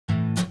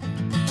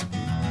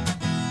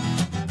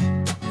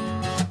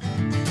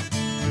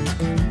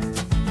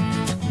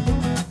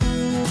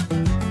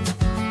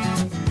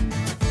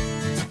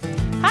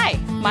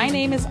My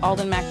name is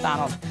Alden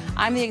MacDonald.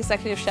 I'm the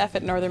executive chef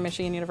at Northern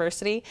Michigan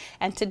University,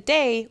 and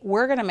today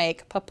we're going to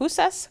make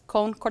pupusas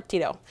con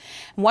curtido.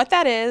 And what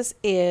that is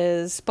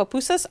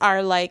pupusas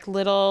are like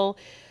little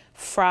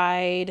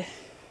fried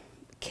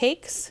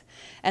cakes,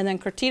 and then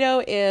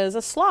curtido is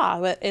a slaw,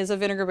 that is a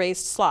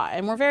vinegar-based slaw.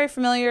 And we're very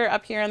familiar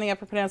up here in the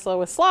Upper Peninsula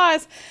with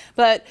slaws,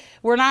 but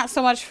we're not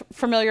so much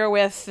familiar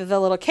with the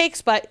little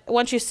cakes. But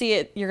once you see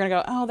it, you're going to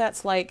go, oh,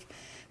 that's like,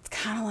 it's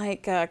kind of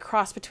like a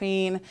cross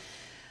between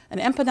an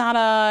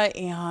empanada,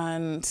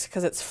 and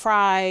because it's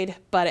fried,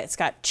 but it's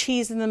got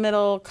cheese in the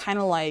middle, kind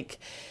of like,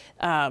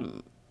 I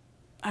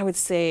would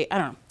say, I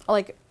don't know,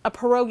 like a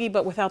pierogi,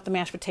 but without the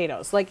mashed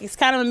potatoes. Like, it's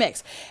kind of a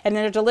mix. And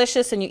they're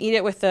delicious, and you eat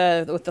it with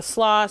the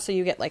slaw, so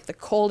you get like the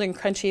cold and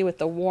crunchy with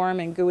the warm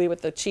and gooey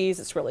with the cheese.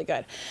 It's really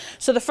good.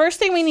 So the first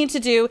thing we need to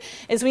do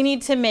is we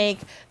need to make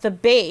the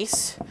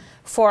base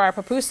for our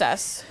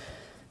pupusas.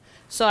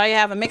 So I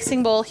have a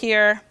mixing bowl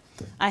here.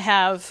 I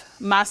have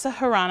masa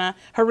harina,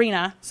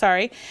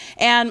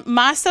 and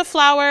masa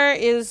flour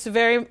is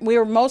we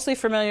are mostly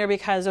familiar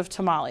because of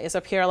tamales.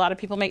 Up here, a lot of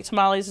people make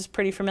tamales, is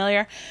pretty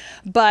familiar,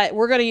 but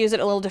we're going to use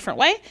it a little different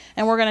way,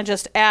 and we're going to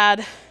just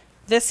add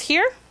this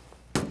here.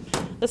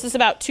 This is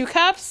about 2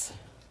 cups.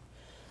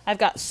 I've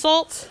got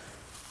salt,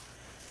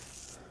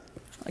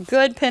 a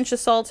good pinch of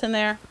salt in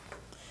there,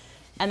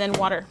 and then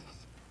water.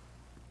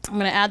 I'm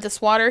going to add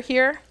this water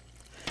here.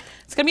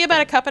 It's going to be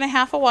about 1.5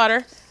 cups of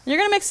water. You're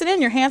going to mix it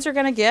in. Your hands are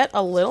going to get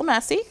a little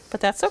messy,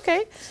 but that's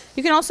okay.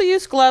 You can also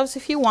use gloves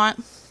if you want.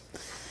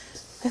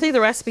 I think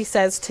the recipe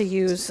says to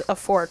use a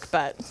fork,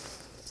 but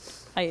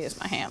I use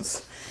my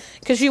hands.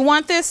 Because you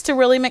want this to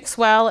really mix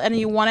well, and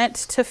you want it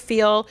to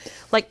feel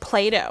like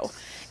Play-Doh.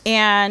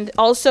 And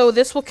also,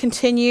 this will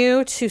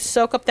continue to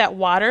soak up that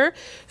water,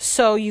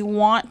 so you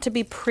want to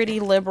be pretty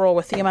liberal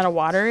with the amount of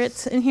water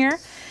it's in here.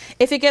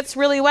 If it gets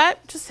really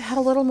wet, just add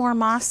a little more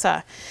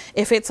masa.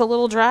 If it's a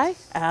little dry,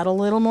 add a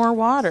little more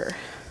water.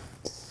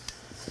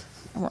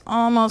 We're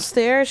almost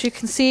there. As you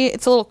can see,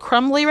 it's a little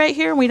crumbly right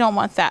here. We don't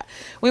want that.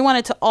 We want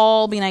it to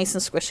all be nice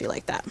and squishy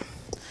like that.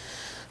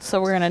 So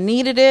we're going to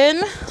knead it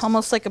in,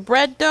 almost like a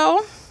bread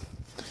dough.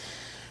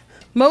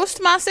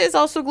 Most masa is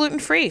also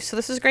gluten-free, so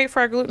this is great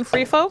for our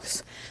gluten-free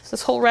folks.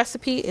 This whole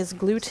recipe is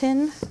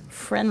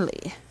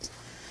gluten-friendly,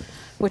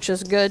 which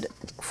is good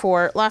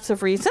for lots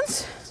of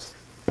reasons.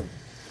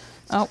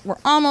 Oh, we're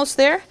almost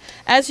there.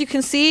 As you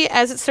can see,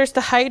 as it starts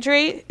to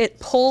hydrate, it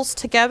pulls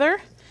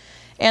together,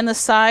 and the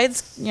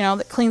sides, you know,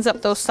 that cleans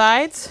up those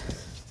sides.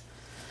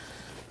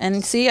 And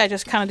you see, I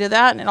just kind of did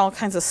that, and it all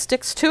kinds of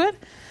sticks to it.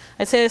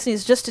 I'd say this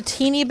needs just a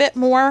teeny bit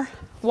more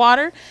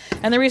water.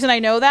 And the reason I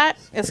know that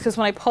is because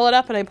when I pull it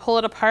up and I pull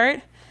it apart,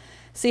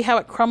 see how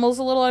it crumbles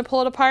a little when I pull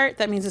it apart?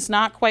 That means it's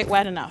not quite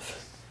wet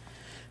enough.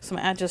 So I'm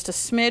going to add just a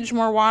smidge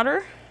more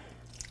water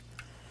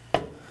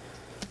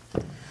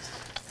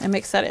and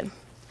mix that in.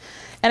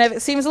 And if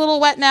it seems a little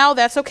wet now,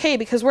 that's okay,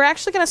 because we're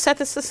actually going to set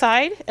this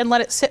aside and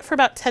let it sit for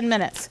about 10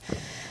 minutes.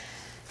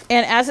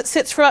 And as it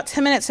sits for about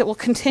 10 minutes, it will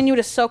continue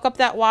to soak up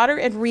that water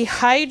and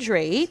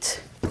rehydrate.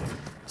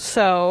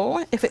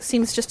 So if it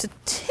seems just a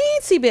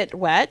teensy bit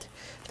wet,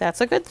 that's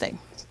a good thing.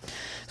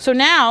 So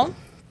now,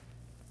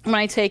 when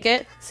I take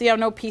it, see how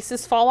no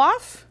pieces fall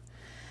off?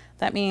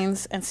 That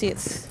means, and see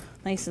it's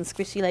nice and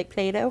squishy like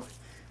Play-Doh?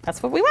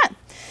 That's what we want.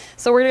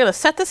 So we're going to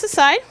set this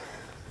aside.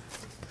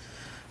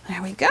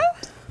 There we go.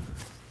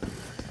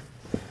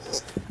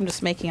 I'm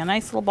just making a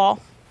nice little ball.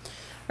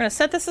 We're going to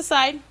set this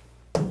aside,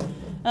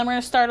 and then we're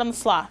going to start on the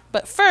slaw.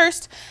 But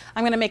first,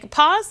 I'm going to make a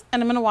pause,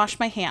 and I'm going to wash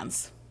my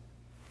hands.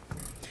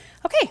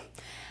 Okay,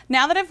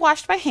 now that I've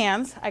washed my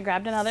hands, I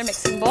grabbed another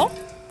mixing bowl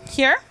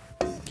here,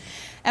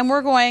 and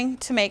we're going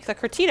to make the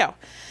curtido.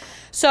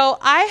 So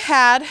I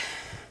had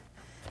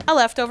a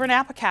leftover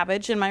Napa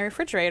cabbage in my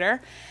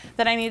refrigerator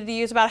that I needed to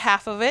use about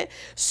half of it,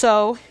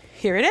 so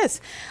here it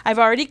is. I've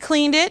already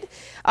cleaned it,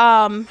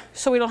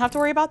 so we don't have to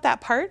worry about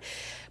that part.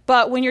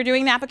 But when you're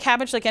doing Napa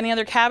cabbage, like any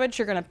other cabbage,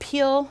 you're going to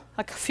peel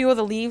a few of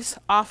the leaves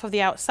off of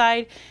the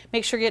outside.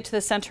 Make sure you get to the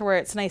center where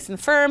it's nice and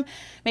firm.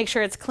 Make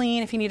sure it's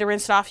clean. If you need to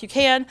rinse it off, you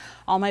can.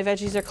 All my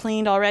veggies are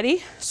cleaned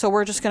already, so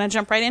we're just going to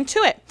jump right into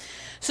it.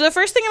 So the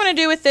first thing I'm going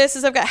to do with this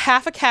is I've got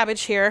half a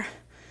cabbage here.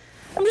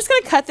 I'm just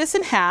going to cut this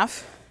in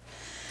half.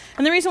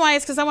 And the reason why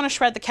is because I want to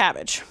shred the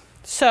cabbage.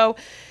 So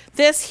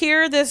this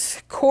here,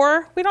 this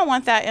core, we don't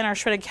want that in our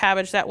shredded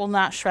cabbage. That will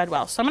not shred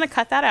well. So I'm going to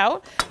cut that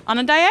out on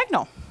a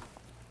diagonal.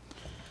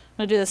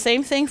 I'm going to do the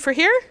same thing for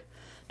here.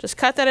 Just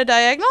cut that at a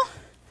diagonal,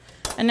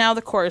 and now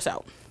the core is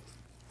out.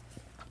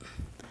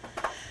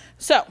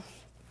 So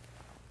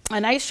a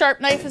nice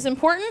sharp knife is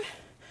important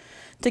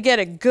to get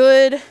a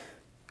good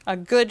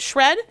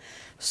shred.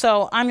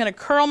 So I'm going to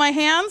curl my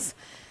hands,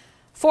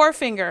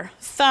 forefinger,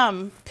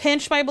 thumb,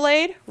 pinch my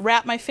blade,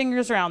 wrap my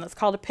fingers around. That's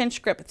called a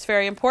pinch grip. It's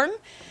very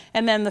important.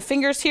 And then the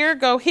fingers here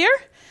go here,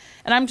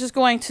 and I'm just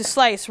going to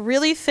slice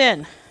really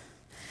thin.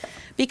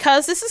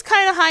 Because this is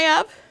kind of high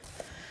up,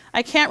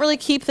 I can't really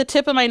keep the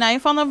tip of my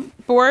knife on the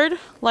board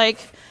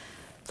like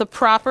the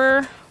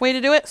proper way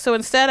to do it. So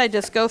instead, I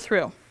just go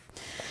through.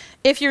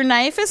 If your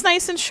knife is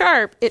nice and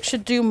sharp, it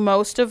should do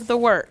most of the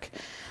work.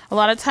 A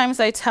lot of times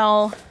I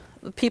tell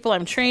the people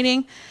I'm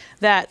training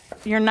that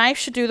your knife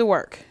should do the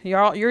work.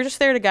 You're just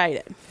there to guide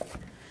it.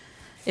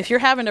 If you're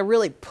having to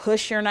really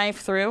push your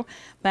knife through,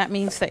 that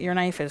means that your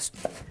knife is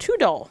too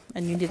dull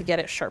and you need to get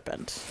it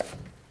sharpened.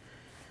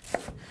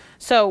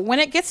 So when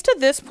it gets to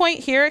this point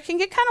here, it can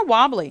get kind of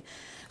wobbly.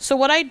 So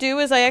what I do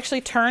is I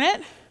actually turn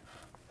it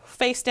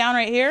face down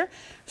right here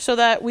so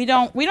that we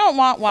don't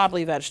want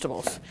wobbly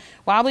vegetables.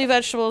 Wobbly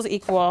vegetables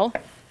equal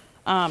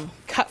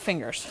cut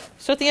fingers.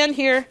 So at the end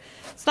here,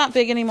 it's not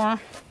big anymore.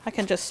 I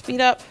can just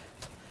speed up,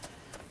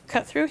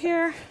 cut through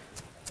here.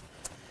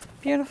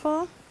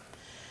 Beautiful.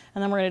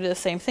 And then we're going to do the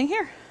same thing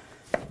here.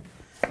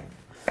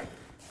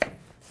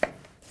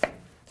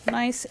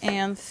 Nice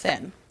and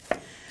thin.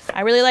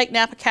 I really like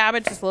Napa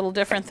cabbage. It's a little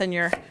different than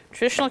your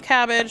traditional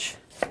cabbage.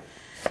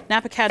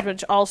 Napa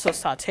cabbage also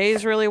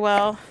sautés really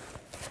well.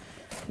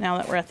 Now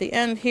that we're at the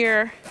end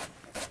here,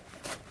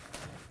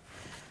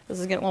 this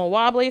is getting a little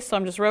wobbly, so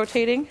I'm just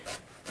rotating.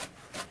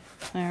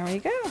 There we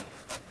go.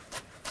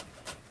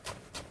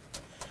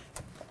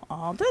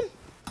 All done.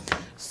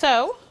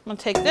 So I'm going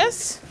to take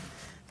this,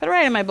 put it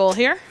right in my bowl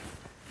here.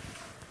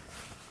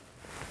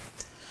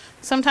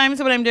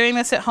 Sometimes when I'm doing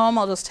this at home,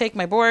 I'll just take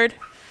my board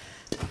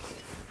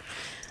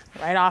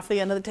right off the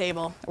end of the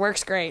table. It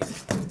works great.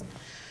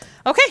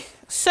 Okay,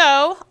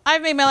 so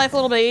I've made my life a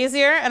little bit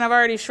easier and I've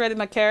already shredded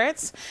my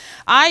carrots.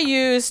 I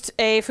used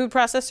a food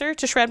processor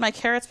to shred my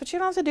carrots, but you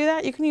don't have to do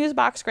that. You can use a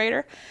box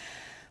grater.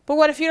 But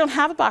what if you don't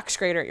have a box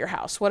grater at your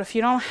house? What if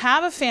you don't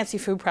have a fancy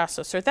food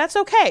processor? That's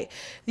okay.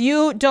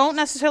 You don't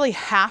necessarily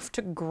have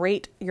to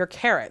grate your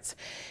carrots.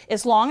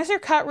 As long as they're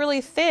cut really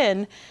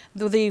thin,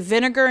 the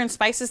vinegar and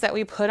spices that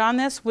we put on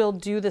this will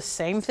do the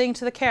same thing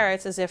to the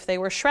carrots as if they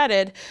were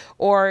shredded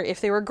or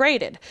if they were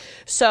grated.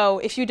 So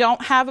if you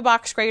don't have a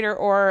box grater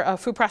or a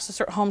food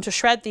processor at home to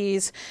shred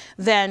these,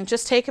 then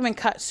just take them and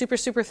cut super,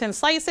 super thin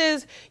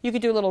slices. You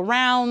could do little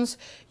rounds.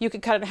 You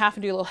could cut it in half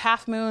and do little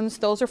half moons.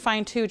 Those are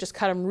fine too. Just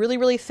cut them really,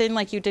 really thin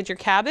like you did your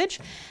cabbage.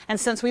 And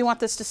since we want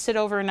this to sit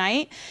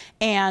overnight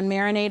and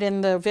marinate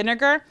in the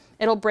vinegar,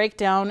 it'll break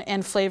down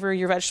and flavor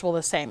your vegetable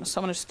the same.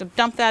 So I'm going to just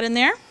dump that in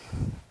there.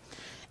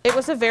 It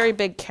was a very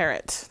big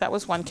carrot. That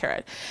was one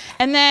carrot.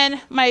 And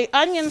then my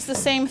onions, the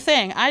same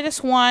thing. I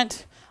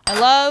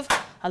love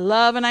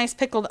a nice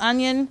pickled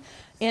onion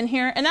in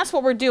here. And that's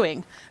what we're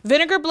doing.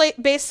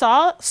 Vinegar-based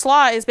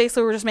slaw is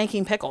basically we're just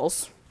making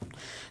pickles.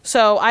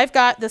 So I've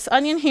got this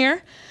onion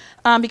here.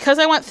 Because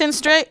I want thin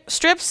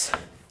strips,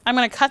 I'm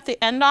going to cut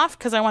the end off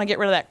because I want to get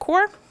rid of that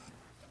core.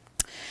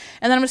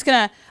 And then I'm just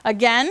going to,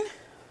 again,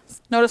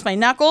 notice my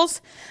knuckles.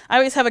 I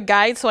always have a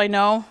guide so I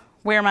know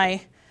where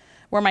my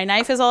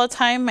knife is all the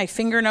time. My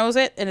finger knows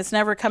it, and it's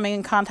never coming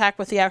in contact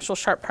with the actual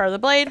sharp part of the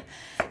blade.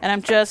 And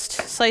I'm just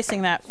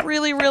slicing that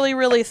really, really,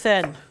 really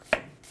thin.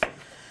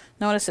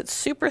 Notice it's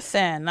super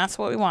thin. That's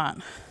what we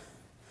want.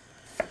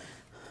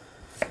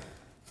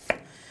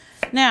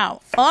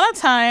 Now, a lot of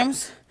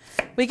times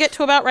we get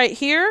to about right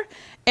here,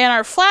 and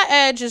our flat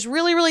edge is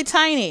really, really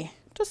tiny.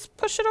 Just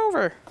push it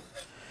over.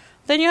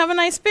 Then you have a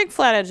nice big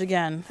flat edge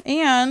again.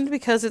 And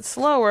because it's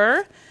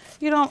lower,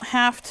 you don't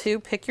have to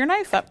pick your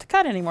knife up to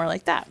cut anymore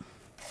like that.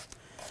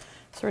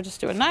 So we're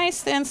just doing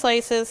nice thin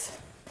slices.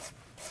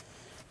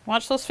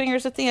 Watch those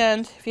fingers at the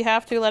end. If you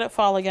have to, let it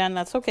fall again.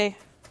 That's okay.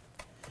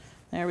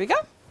 There we go.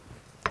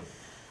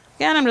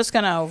 Again, I'm just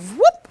going to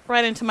whoop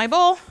right into my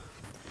bowl.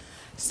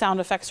 Sound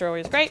effects are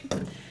always great.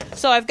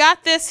 So I've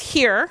got this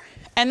here,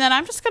 and then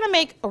I'm just going to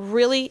make a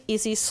really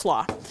easy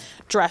slaw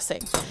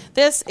dressing.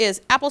 This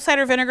is apple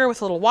cider vinegar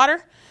with a little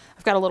water.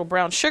 I've got a little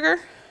brown sugar.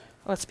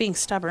 Oh, it's being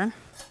stubborn.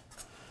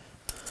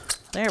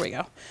 There we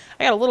go.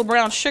 I got a little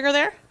brown sugar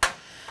there.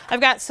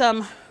 I've got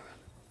some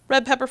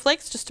red pepper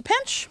flakes, just a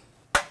pinch.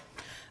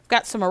 I've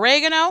got some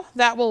oregano.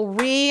 That will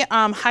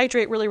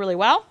rehydrate really, really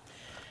well.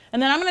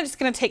 And then I'm just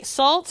going to take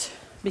salt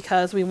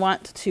because we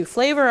want to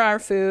flavor our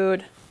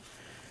food.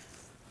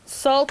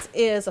 Salt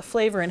is a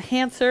flavor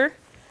enhancer.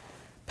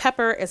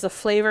 Pepper is a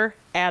flavor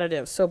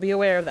additive. So be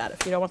aware of that.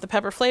 If you don't want the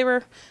pepper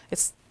flavor,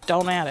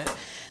 don't add it.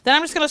 Then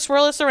I'm just going to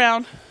swirl this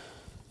around.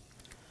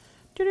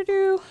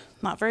 Doo-doo-doo.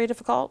 Not very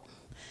difficult.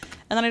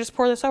 And then I just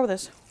pour this over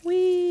this.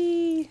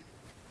 Whee!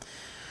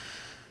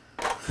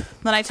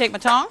 Then I take my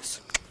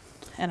tongs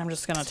and I'm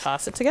just going to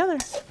toss it together.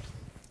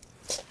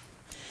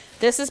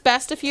 This is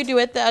best if you do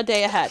it a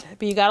day ahead,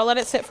 but you got to let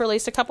it sit for at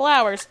least a couple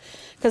hours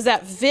because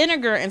that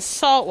vinegar and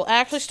salt will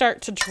actually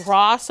start to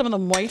draw some of the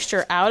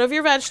moisture out of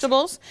your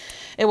vegetables.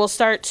 It will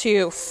start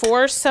to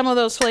force some of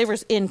those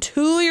flavors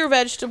into your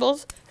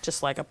vegetables,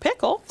 just like a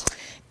pickle.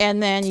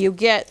 And then you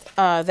get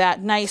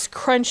that nice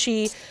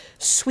crunchy,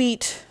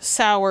 sweet,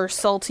 sour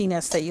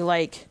saltiness that you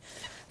like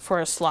for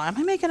a slaw. Am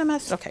I making a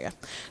mess? Okay, good.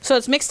 So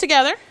it's mixed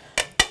together.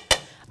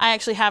 I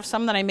actually have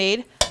some that I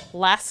made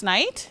last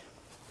night.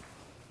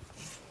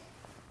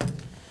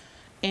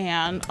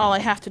 And all I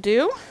have to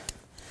do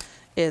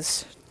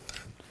is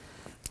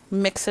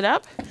mix it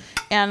up.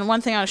 And one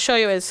thing I want to show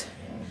you is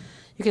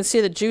you can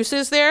see the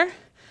juices there.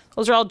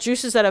 Those are all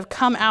juices that have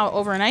come out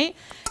overnight,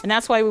 and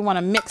that's why we want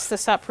to mix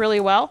this up really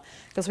well,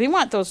 because we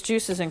want those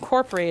juices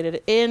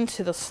incorporated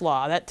into the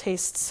slaw. That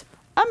tastes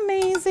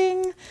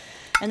amazing.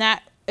 And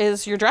that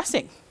is your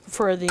dressing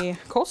for the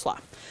coleslaw.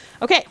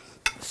 Okay,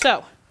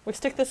 so we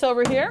stick this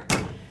over here,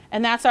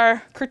 and that's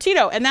our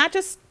curtido, and that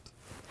just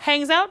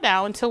hangs out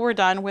now until we're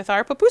done with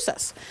our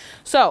pupusas.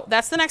 So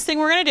that's the next thing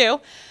we're gonna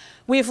do.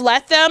 We've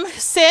let them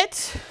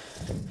sit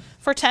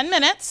for 10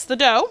 minutes, the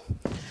dough.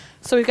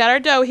 So we've got our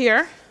dough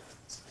here.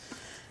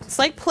 It's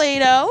like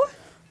Play-Doh.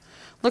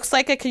 Looks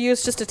like it could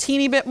use just a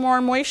teeny bit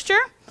more moisture.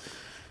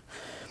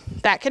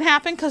 That can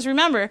happen because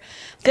remember,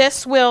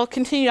 this will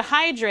continue to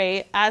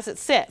hydrate as it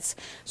sits.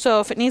 So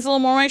if it needs a little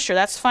more moisture,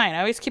 that's fine. I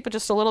always keep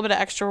just a little bit of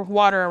extra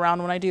water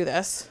around when I do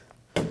this.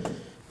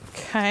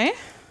 Okay.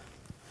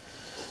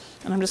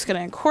 And I'm just going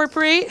to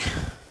incorporate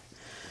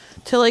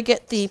till I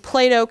get the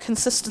Play-Doh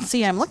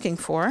consistency I'm looking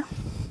for.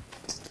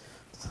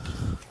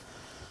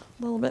 A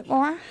little bit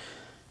more.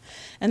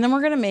 And then we're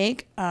going to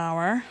make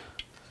our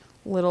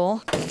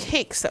little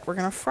cakes that we're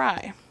going to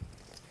fry.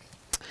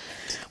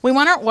 We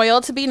want our oil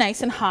to be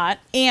nice and hot,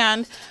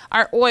 and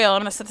our oil,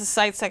 I'm going to set this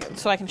aside a second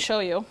so I can show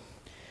you.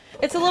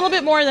 It's a little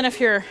bit more than if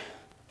you're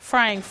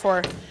frying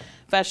for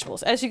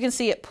vegetables. As you can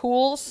see, it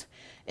pools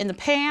in the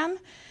pan,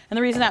 and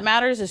the reason that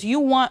matters is you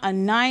want a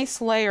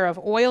nice layer of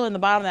oil in the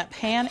bottom of that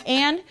pan,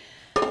 and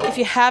if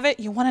you have it,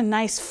 you want a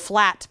nice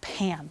flat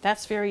pan.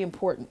 That's very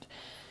important.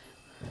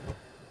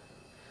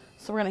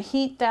 So we're going to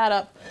heat that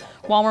up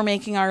while we're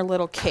making our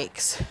little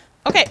cakes.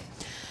 Okay,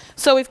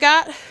 so we've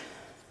got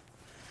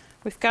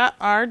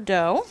our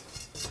dough.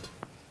 Let's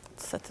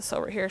set this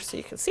over here so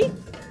you can see.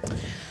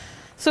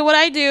 So what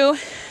I do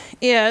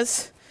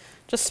is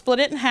just split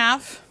it in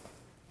half,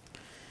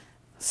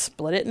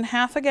 split it in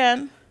half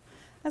again,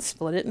 and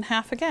split it in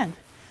half again.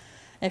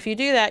 If you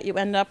do that, you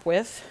end up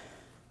with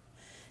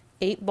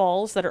 8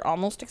 balls that are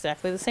almost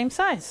exactly the same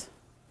size.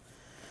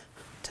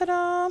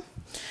 Ta-da!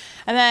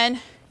 And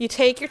then you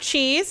take your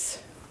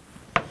cheese.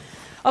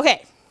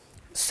 Okay,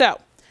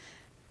 so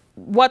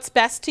what's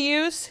best to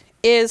use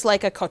is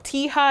like a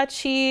cotija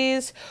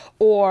cheese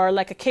or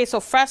like a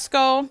queso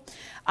fresco.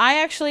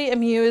 I actually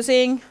am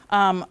using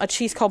a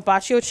cheese called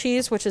Baccio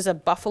cheese, which is a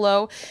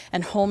buffalo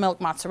and whole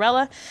milk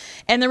mozzarella.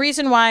 And the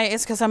reason why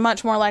is because I'm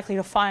much more likely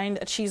to find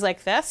a cheese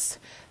like this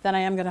than I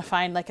am going to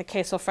find like a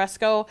queso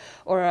fresco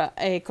or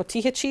a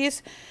cotija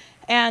cheese.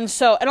 And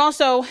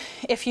also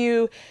if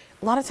you,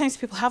 a lot of times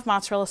people have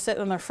mozzarella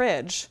sitting in their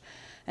fridge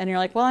and you're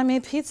like, well, I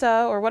made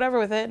pizza or whatever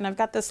with it and I've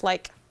got this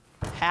like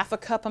half a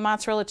cup of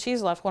mozzarella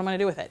cheese left. What am I going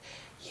to do with it?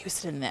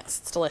 Use it in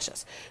this. It's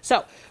delicious.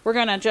 So we're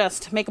going to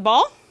just make a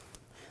ball.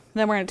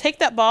 Then we're going to take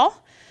that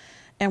ball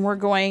and we're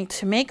going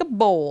to make a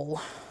bowl.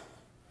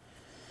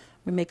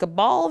 We make a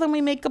ball, then we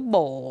make a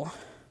bowl.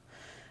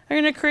 We're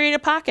going to create a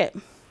pocket.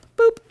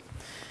 Boop.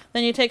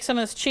 Then you take some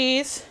of this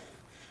cheese.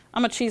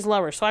 I'm a cheese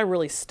lover, so I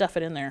really stuff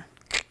it in there.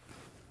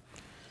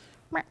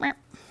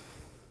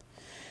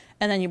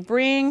 And then you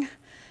bring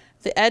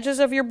the edges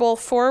of your bowl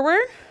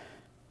forward,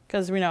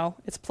 because we know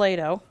it's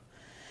Play-Doh,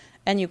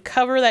 and you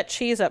cover that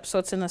cheese up so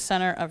it's in the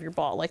center of your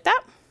ball, like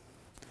that.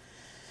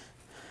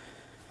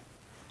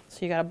 So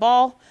you got a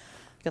ball,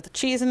 you got the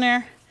cheese in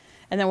there,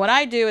 and then what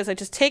I do is I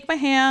just take my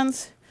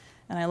hands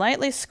and I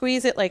lightly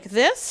squeeze it like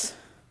this.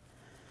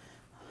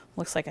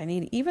 Looks like I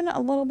need even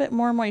a little bit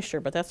more moisture,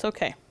 but that's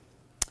okay.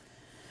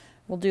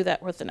 We'll do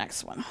that with the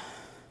next one.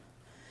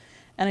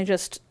 And I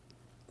just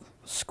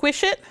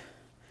squish it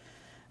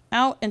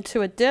out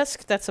into a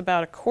disc that's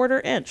about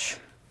 1/4 inch.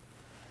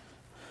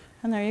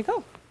 And there you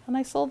go, a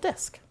nice little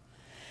disc.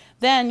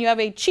 Then you have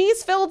a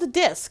cheese-filled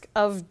disc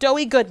of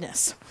doughy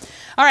goodness.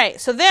 All right,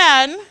 so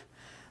then,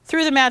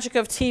 through the magic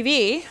of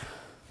TV,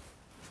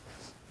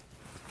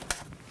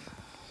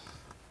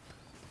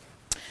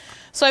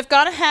 so I've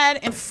gone ahead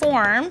and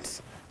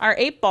formed our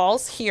 8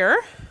 balls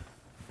here.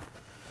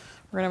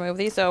 We're gonna move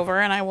these over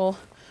and I will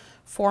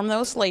form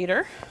those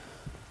later.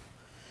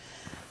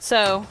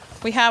 So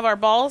we have our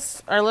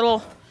balls, our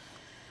little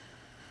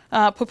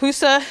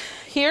pupusa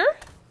here.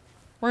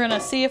 We're gonna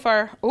see if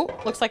our,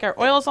 looks like our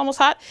oil is almost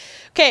hot.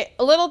 Okay,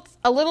 a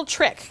little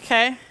trick,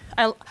 okay?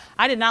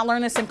 I did not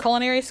learn this in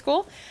culinary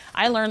school.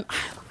 I learned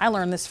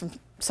this from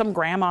some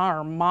grandma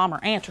or mom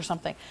or aunt or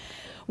something.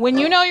 When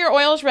you know your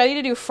oil is ready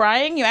to do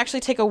frying, you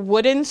actually take a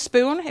wooden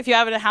spoon, if you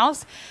have it in a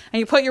house, and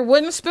you put your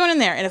wooden spoon in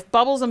there. And if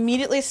bubbles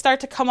immediately start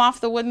to come off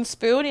the wooden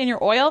spoon in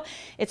your oil,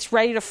 it's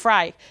ready to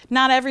fry.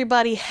 Not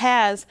everybody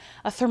has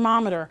a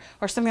thermometer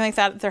or something like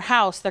that at their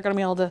house. They're going to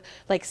be able to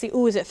like see,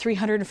 is it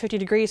 350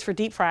 degrees for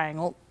deep frying?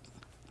 Well,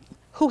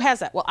 who has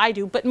that? Well, I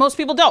do, but most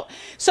people don't.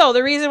 So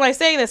the reason why I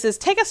say this is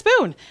take a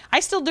spoon. I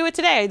still do it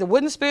today. The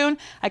wooden spoon,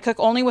 I cook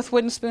only with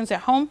wooden spoons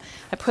at home.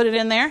 I put it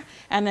in there,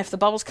 and if the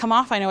bubbles come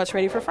off, I know it's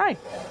ready for frying.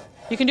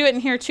 You can do it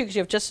in here too because you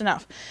have just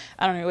enough.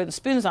 I don't know wooden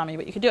spoons on me,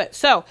 but you can do it.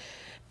 So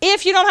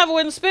if you don't have a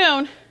wooden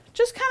spoon,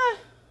 just kind of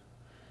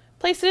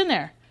place it in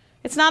there.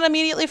 It's not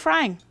immediately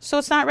frying, so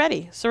it's not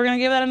ready. So we're going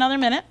to give that another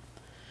minute,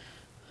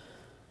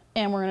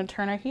 and we're going to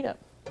turn our heat up.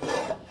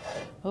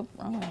 Oh,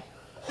 wrong way.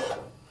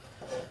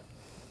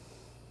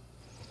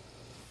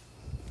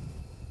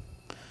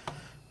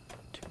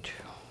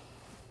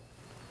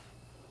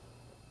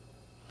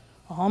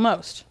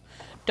 Almost.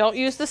 Don't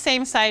use the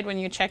same side when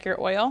you check your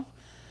oil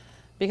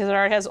because it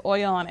already has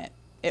oil on it.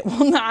 It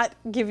will not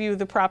give you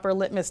the proper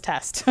litmus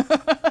test.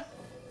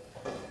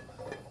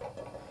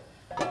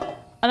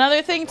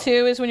 Another thing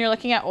too is when you're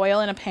looking at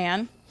oil in a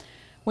pan,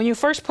 when you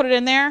first put it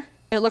in there,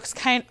 it looks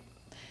kind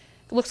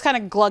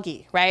of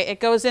gluggy, right? It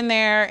goes in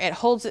there, it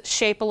holds its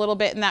shape a little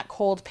bit in that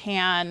cold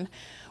pan.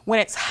 When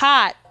it's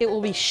hot, it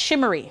will be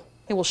shimmery.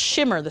 It will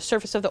shimmer the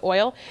surface of the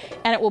oil,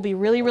 and it will be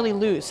really, really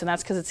loose, and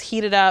that's because it's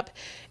heated up,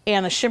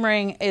 and the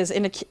shimmering is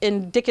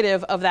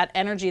indicative of that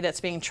energy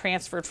that's being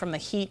transferred from the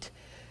heat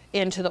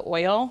into the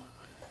oil,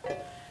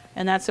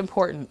 and that's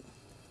important.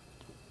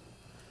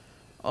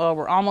 Oh,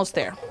 we're almost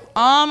there.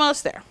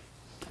 Almost there.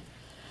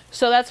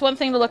 So that's one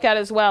thing to look at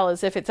as well,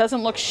 is if it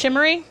doesn't look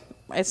shimmery,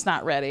 it's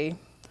not ready.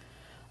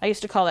 I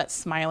used to call that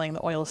smiling.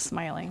 The oil is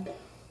smiling.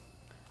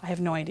 I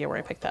have no idea where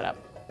I picked that up.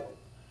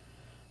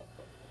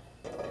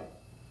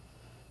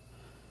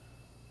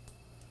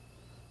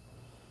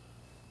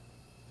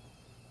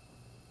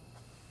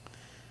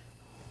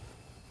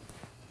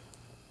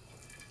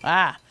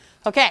 Ah,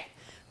 okay,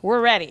 we're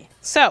ready.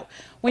 So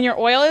when your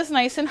oil is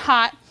nice and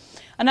hot,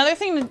 another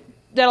thing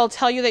that'll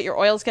tell you that your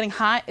oil is getting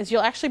hot is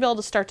you'll actually be able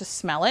to start to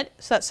smell it.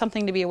 So that's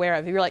something to be aware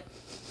of. If you're like,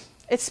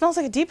 it smells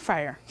like a deep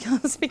fryer,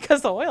 it's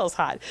because the oil is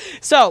hot.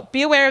 So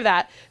be aware of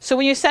that. So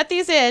when you set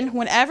these in,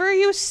 whenever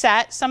you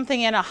set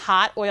something in a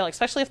hot oil,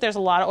 especially if there's a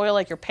lot of oil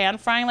like you're pan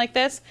frying like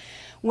this,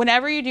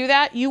 whenever you do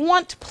that, you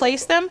want to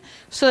place them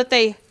so that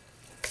they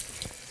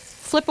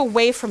flip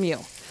away from you.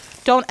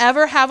 Don't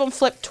ever have them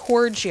flip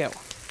towards you.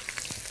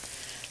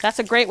 That's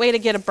a great way to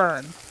get a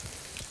burn.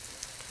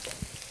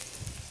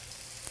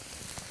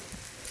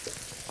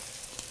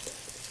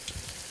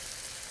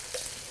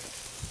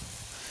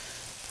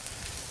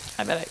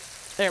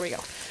 There we go.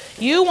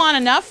 You want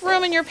enough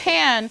room in your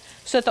pan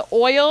so that the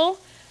oil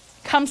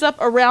comes up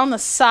around the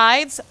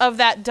sides of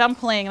that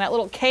dumpling, that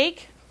little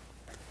cake.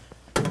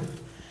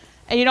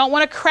 And you don't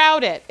want to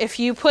crowd it. If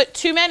you put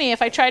too many,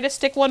 if I tried to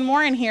stick one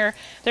more in here,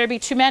 there'd be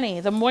too many.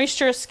 The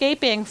moisture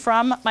escaping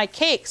from my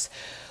cakes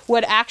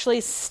would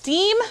actually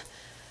steam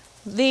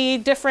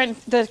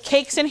the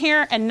cakes in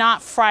here and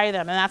not fry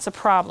them, and that's a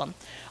problem.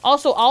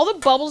 Also, all the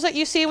bubbles that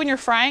you see when you're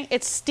frying,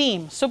 it's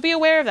steam. So be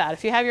aware of that.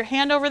 If you have your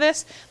hand over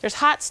this, there's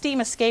hot steam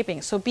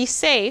escaping. So be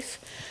safe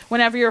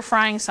whenever you're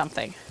frying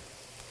something.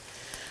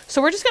 So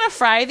we're just gonna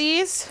fry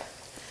these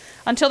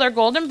until they're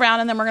golden brown,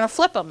 and then we're gonna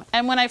flip them.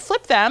 And when I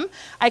flip them,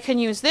 I can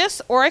use this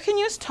or I can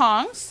use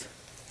tongs.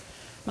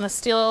 I'm gonna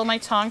steal my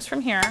tongs from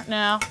here.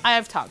 No, I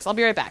have tongs. I'll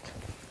be right back.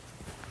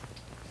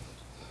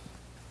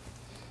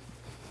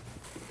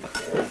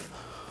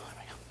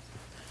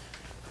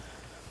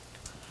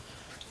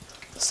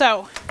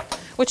 So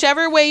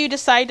whichever way you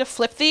decide to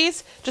flip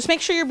these, just make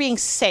sure you're being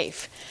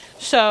safe.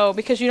 So,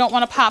 because you don't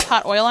want to pop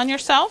hot oil on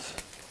yourself.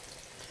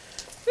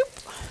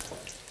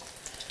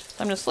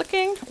 So I'm just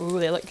looking. Ooh,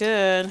 they look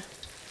good.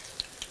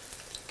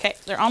 Okay,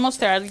 they're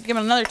almost there. I'll give them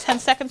another 10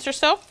 seconds or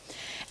so.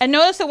 And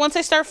notice that once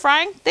I start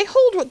frying, they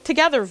hold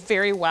together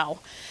very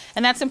well.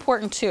 And that's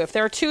important too. If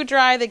they're too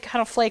dry, they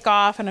kind of flake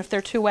off. And if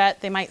they're too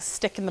wet, they might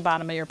stick in the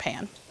bottom of your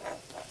pan.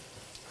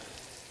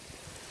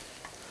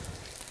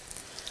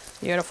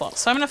 Beautiful.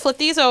 So I'm going to flip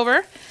these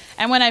over.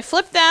 And when I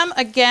flip them,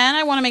 again,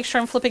 I want to make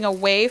sure I'm flipping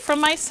away from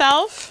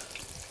myself.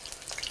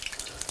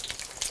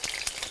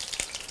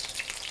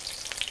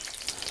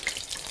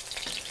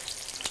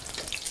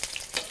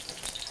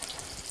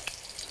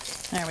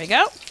 There we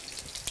go.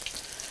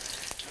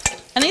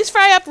 And these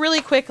fry up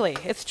really quickly.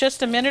 It's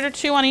just a minute or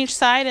two on each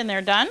side and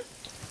they're done.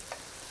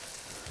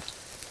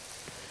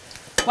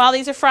 While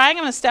these are frying,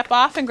 I'm going to step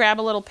off and grab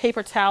a little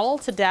paper towel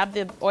to dab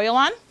the oil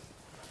on.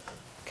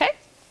 Okay,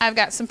 I've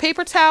got some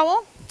paper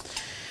towel.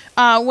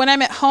 When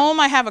I'm at home,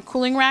 I have a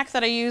cooling rack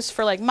that I use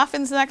for like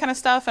muffins and that kind of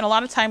stuff. And a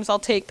lot of times I'll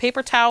take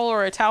paper towel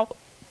or a towel,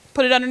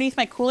 put it underneath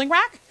my cooling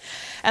rack.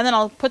 And then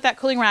I'll put that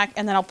cooling rack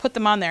and then I'll put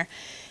them on there.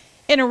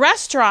 In a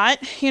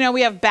restaurant, you know,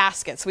 we have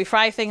baskets. We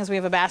fry things, we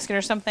have a basket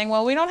or something.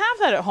 Well, we don't have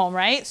that at home,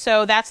 right?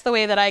 So that's the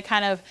way that I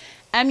kind of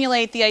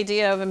emulate the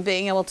idea of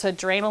being able to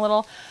drain a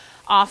little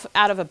off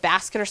out of a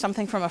basket or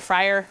something from a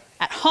fryer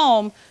at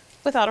home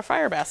without a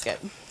fryer basket.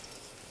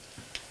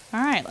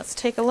 All right, let's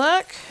take a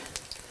look.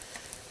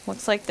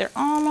 Looks like they're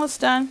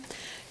almost done.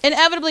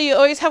 Inevitably, you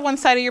always have one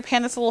side of your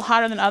pan that's a little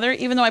hotter than the other.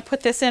 Even though I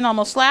put this in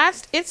almost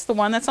last, it's the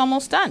one that's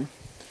almost done.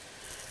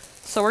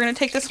 So we're gonna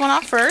take this one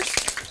off first.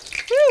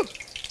 Woo!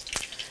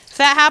 If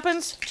that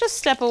happens, just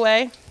step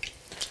away.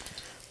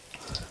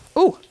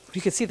 Ooh, you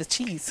can see the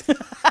cheese.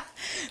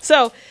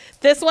 So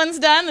this one's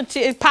done.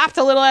 It popped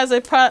a little as I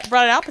brought it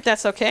out, but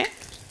that's okay.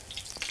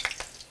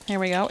 Here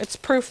we go. It's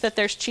proof that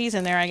there's cheese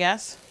in there, I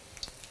guess.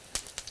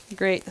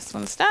 Great, this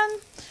one's done.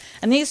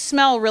 And these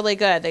smell really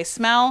good. They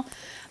smell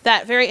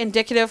that very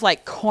indicative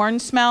like corn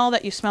smell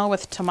that you smell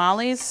with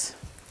tamales.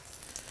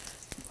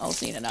 I'll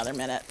just need another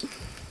minute.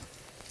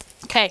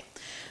 Okay,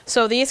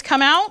 so these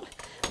come out.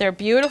 They're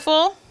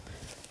beautiful.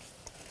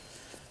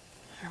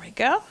 There we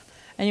go.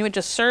 And you would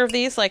just serve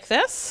these like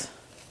this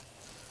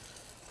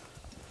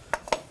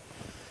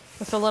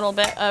with a little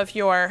bit of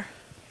your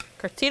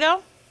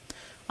Curtido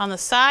on the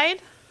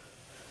side,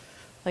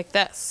 like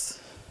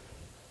this.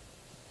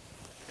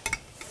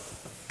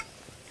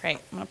 Great,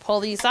 I'm gonna pull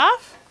these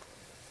off.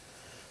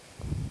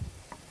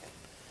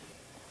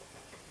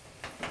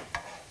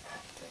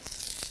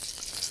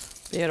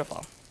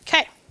 Beautiful.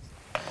 Okay,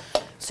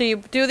 so you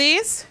do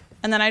these,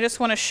 and then I just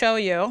wanna show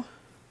you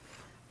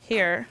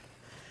here,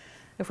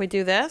 if we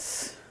do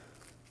this,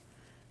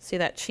 see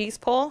that cheese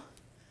pull?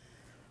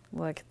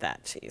 Look at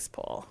that cheese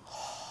pull.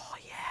 Oh,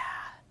 yeah.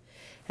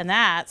 And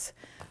that's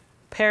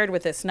paired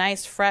with this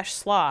nice fresh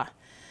slaw.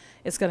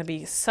 It's going to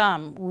be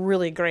some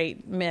really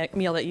great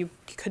meal that you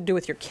could do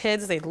with your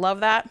kids. They'd love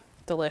that.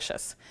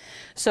 Delicious.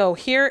 So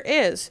here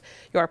is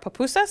your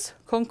pupusas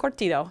con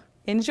curtido.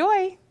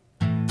 Enjoy.